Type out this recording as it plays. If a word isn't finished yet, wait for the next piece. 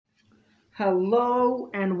Hello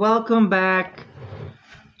and welcome back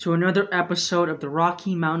to another episode of the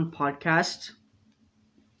Rocky Mountain Podcast.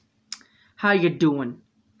 How you doing?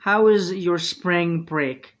 How is your spring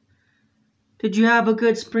break? Did you have a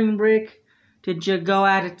good spring break? Did you go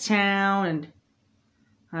out of town and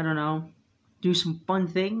I don't know, do some fun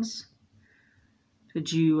things? Did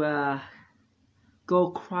you go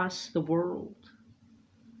across the world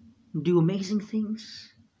and do amazing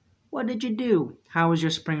things? What did you do? How was your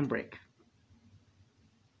spring break?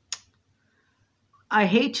 I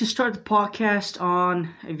hate to start the podcast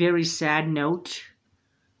on a very sad note.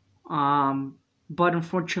 Um, but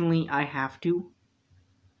unfortunately, I have to.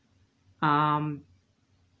 Um,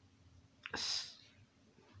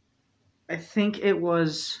 I think it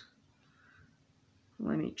was.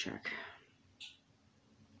 Let me check.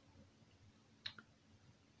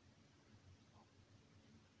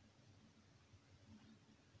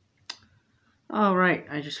 All right,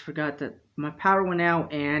 I just forgot that my power went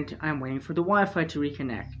out, and I'm waiting for the Wi-Fi to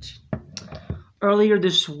reconnect. Earlier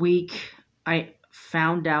this week, I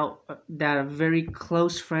found out that a very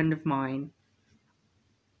close friend of mine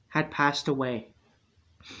had passed away.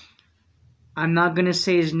 I'm not gonna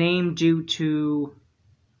say his name due to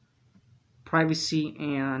privacy,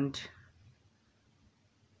 and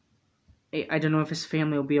I don't know if his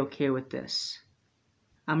family will be okay with this.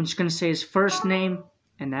 I'm just gonna say his first name,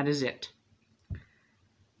 and that is it.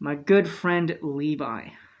 My good friend Levi.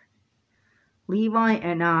 Levi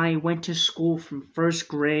and I went to school from first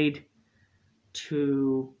grade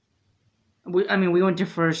to. We went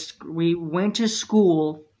to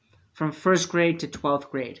school from first grade to 12th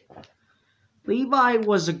grade. Levi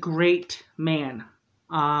was a great man.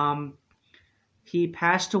 He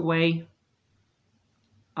passed away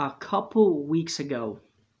a couple weeks ago,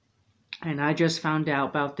 and I just found out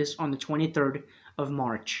about this on the 23rd of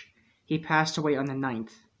March. He passed away on the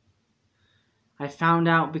 9th. I found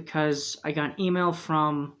out because I got an email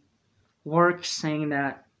from work saying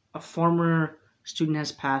that a former student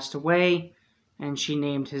has passed away, and she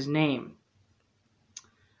named his name.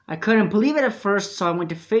 I couldn't believe it at first, so I went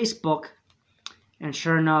to Facebook, and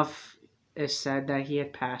sure enough, it said that he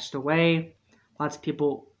had passed away. Lots of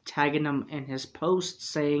people tagging him in his posts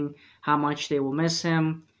saying how much they will miss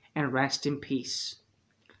him, and rest in peace.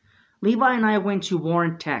 Levi and I went to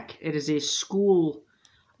Warren Tech. It is a school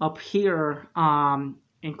up here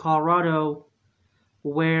in Colorado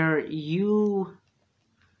where it's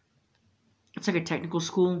like a technical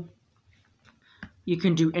school. You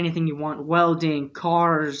can do anything you want: welding,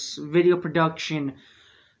 cars, video production,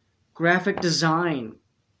 graphic design,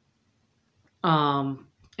 and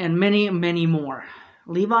many, many more.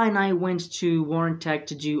 Levi and I went to Warren Tech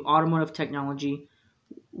to do automotive technology,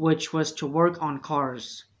 which was to work on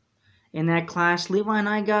cars. In that class, Levi and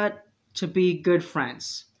I got to be good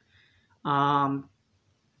friends.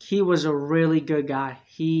 He was a really good guy.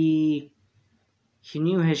 He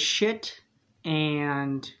knew his shit,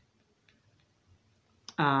 and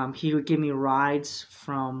he would give me rides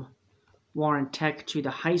from Warren Tech to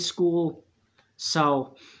the high school.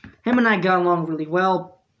 So him and I got along really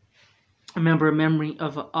well. I remember a memory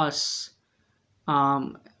of us.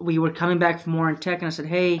 We were coming back from Warren Tech, and I said,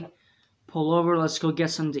 "Hey, pull over. Let's go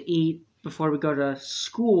get something to eat before we go to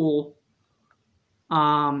school."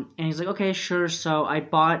 And he's like, "Okay, sure." So I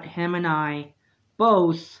bought him and I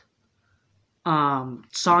both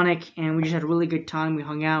Sonic, and we just had a really good time. We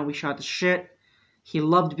hung out. We shot the shit. He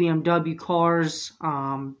loved BMW cars.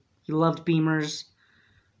 He loved Beamers.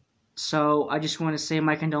 So I just want to say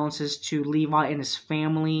my condolences to Levi and his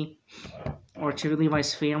family, or to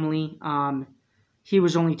Levi's family. He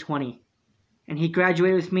was only 20, and he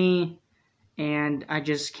graduated with me, and I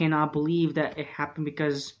just cannot believe that it happened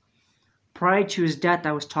because prior to his death,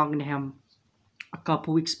 I was talking to him a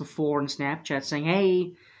couple weeks before on Snapchat saying,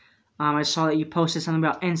 "Hey, I saw that you posted something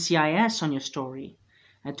about NCIS on your story."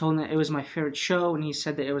 I told him that it was my favorite show, and he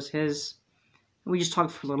said that it was his. We just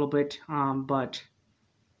talked for a little bit, but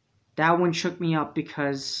that one shook me up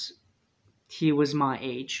because he was my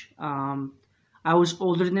age. I was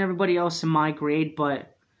older than everybody else in my grade,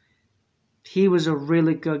 but he was a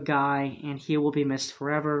really good guy, and he will be missed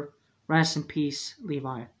forever. Rest in peace,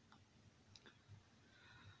 Levi.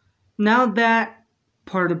 Now that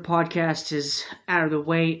part of the podcast is out of the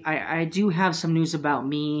way, I do have some news about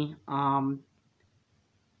me.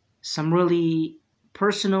 Some really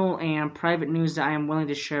personal and private news that I am willing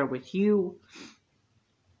to share with you.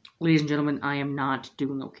 Ladies and gentlemen, I am not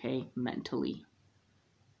doing okay mentally.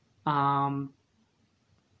 I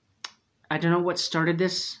don't know what started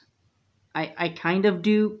this. I kind of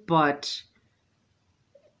do, but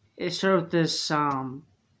it's sort of this,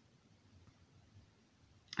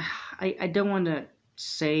 I don't want to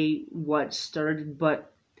say what started,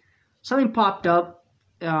 but something popped up,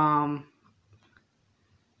 and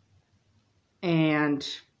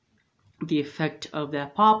the effect of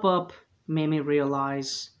that pop up made me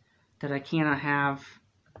realize that I cannot have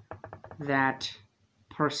that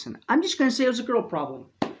person. I'm just gonna say it was a girl problem.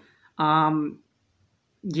 Um,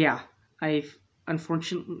 yeah, I've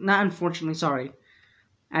not unfortunately, sorry.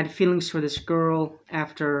 I had feelings for this girl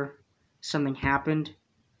after something happened.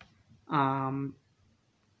 Um,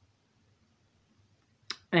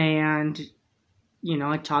 and,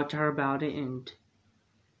 I talked to her about it, and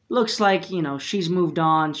looks like, she's moved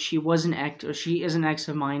on. She was an ex, or she is an ex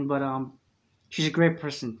of mine, but, she's a great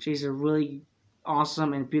person. She's a really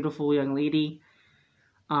awesome and beautiful young lady.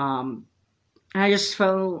 And I just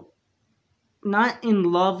felt not in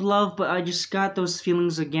love, but I just got those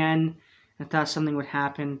feelings again. I thought something would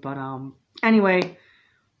happen, but, anyway,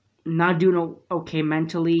 not doing okay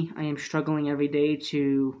mentally. I am struggling every day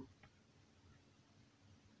to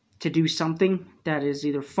do something that is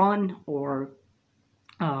either fun or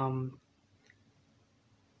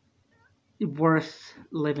worth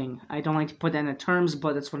living. I don't like to put that into terms,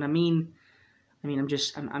 but that's what I mean. I mean,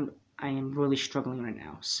 I am really struggling right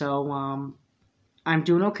now. So I'm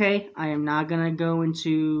doing okay. I am not gonna go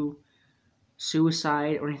into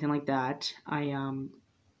suicide or anything like that. I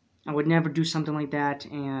would never do something like that,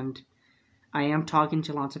 and I am talking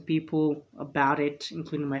to lots of people about it,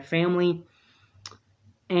 including my family.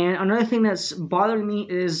 And another thing that's bothering me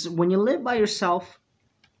is when you live by yourself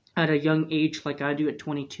at a young age, like I do at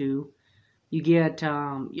 22, you get,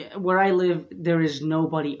 where I live, there is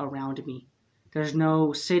nobody around me. There's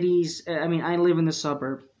no cities. I mean, I live in the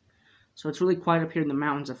suburb, so it's really quiet up here in the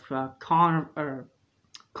mountains of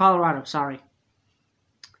Colorado, sorry.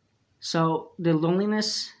 So the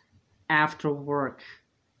loneliness after work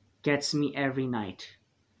gets me every night.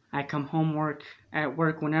 I come home at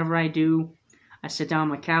work whenever I do. I sit down on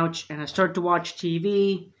my couch and I start to watch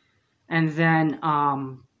TV, and then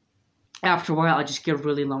after a while I just get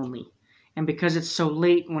really lonely. And because it's so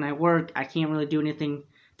late when I work, I can't really do anything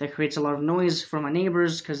that creates a lot of noise for my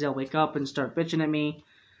neighbors because they'll wake up and start bitching at me.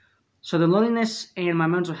 So the loneliness and my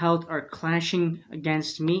mental health are clashing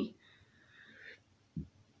against me.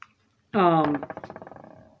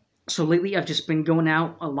 So lately I've just been going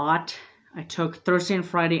out a lot. I took Thursday and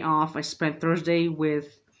Friday off. I spent Thursday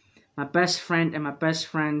with my best friend and my best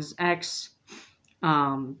friend's ex,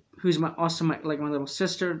 who's also my little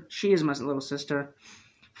sister. She is my little sister.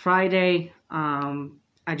 Friday,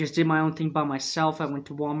 I just did my own thing by myself. I went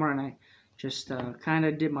to Walmart and I just kind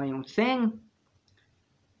of did my own thing.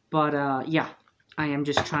 But yeah, I am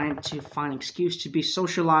just trying to find an excuse to be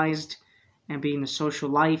socialized and be in the social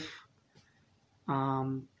life.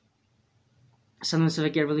 Sometimes if I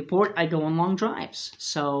get really bored, I go on long drives.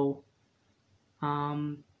 So,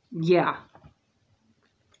 yeah.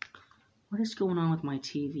 What is going on with my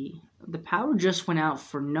TV? The power just went out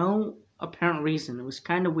for no apparent reason. It was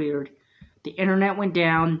kind of weird. The internet went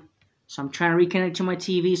down, so I'm trying to reconnect to my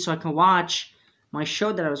TV so I can watch my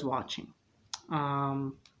show that I was watching. So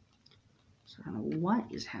I don't know what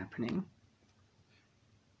is happening.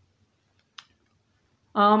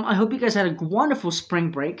 I hope you guys had a wonderful spring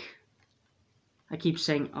break. I keep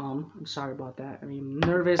saying I'm sorry about that. I mean, I'm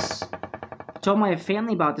nervous. I told my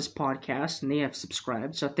family about this podcast, and they have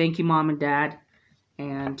subscribed. So thank you, Mom and Dad,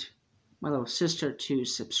 and my little sister to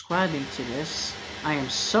subscribing to this. I am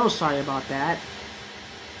so sorry about that.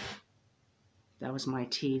 That was my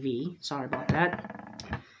TV. Sorry about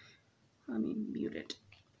that. Let me mute it.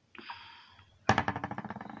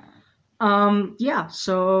 Yeah,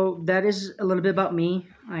 so that is a little bit about me.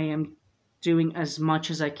 I am doing as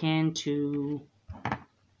much as I can to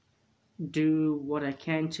do what I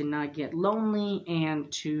can to not get lonely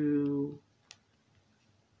and to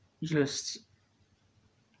just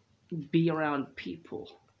be around people.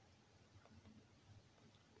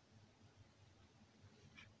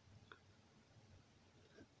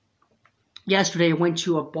 Yesterday I went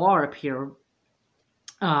to a bar up here,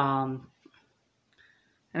 and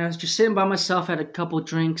I was just sitting by myself, had a couple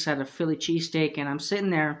drinks, had a Philly cheesesteak, and I'm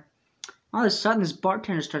sitting there. All of a sudden, this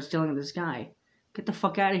bartender starts yelling at this guy. Get the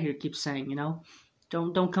fuck out of here, keeps saying,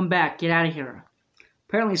 Don't come back, get out of here.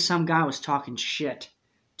 Apparently some guy was talking shit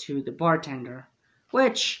to the bartender,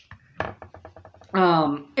 which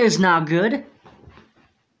is not good.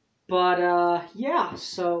 But yeah,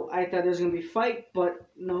 so I thought there was going to be a fight, but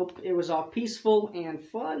nope, it was all peaceful and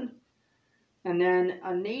fun. And then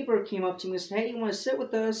a neighbor came up to me and said, hey, you want to sit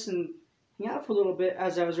with us and hang out for a little bit?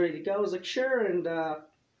 As I was ready to go, I was like, sure. And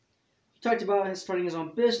he talked about starting his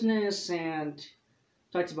own business and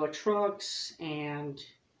talked about trucks and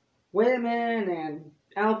women and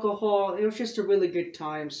alcohol. It was just a really good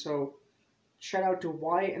time. So shout out to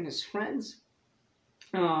Wyatt and his friends.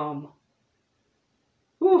 Um,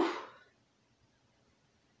 whew,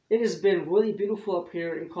 it has been really beautiful up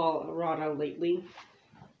here in Colorado lately.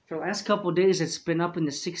 For the last couple of days, it's been up in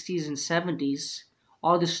the 60s and 70s.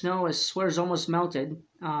 All the snow, I swear, is almost melted.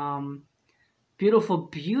 Beautiful,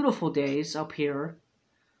 beautiful days up here.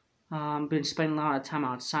 Been spending a lot of time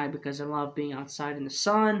outside because I love being outside in the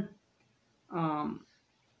sun.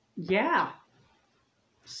 Yeah.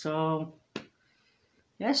 So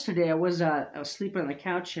yesterday I was sleeping on the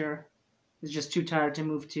couch here. I was just too tired to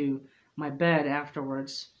move to my bed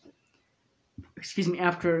afterwards. Excuse me,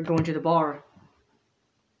 after going to the bar.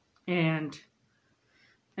 And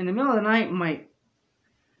in the middle of the night,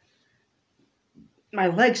 my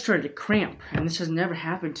legs started to cramp, and this has never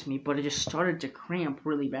happened to me, but it just started to cramp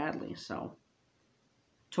really badly. So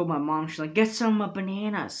I told my mom, she's like, get some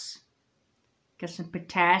bananas, get some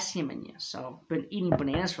potassium in you. So I've been eating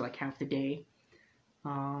bananas for like half the day.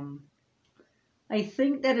 Um, I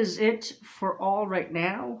think that is it for all right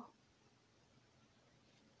now.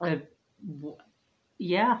 Uh,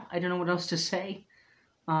 yeah, I don't know what else to say.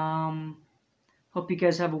 Um, Hope you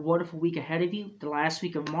guys have a wonderful week ahead of you. The last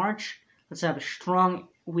week of March. Let's have a strong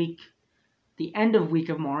week, the end of week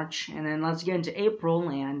of March, and then let's get into April,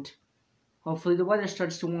 and hopefully the weather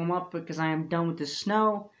starts to warm up because I am done with the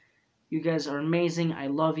snow. You guys are amazing. I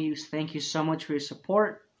love you. Thank you so much for your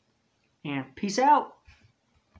support, and peace out.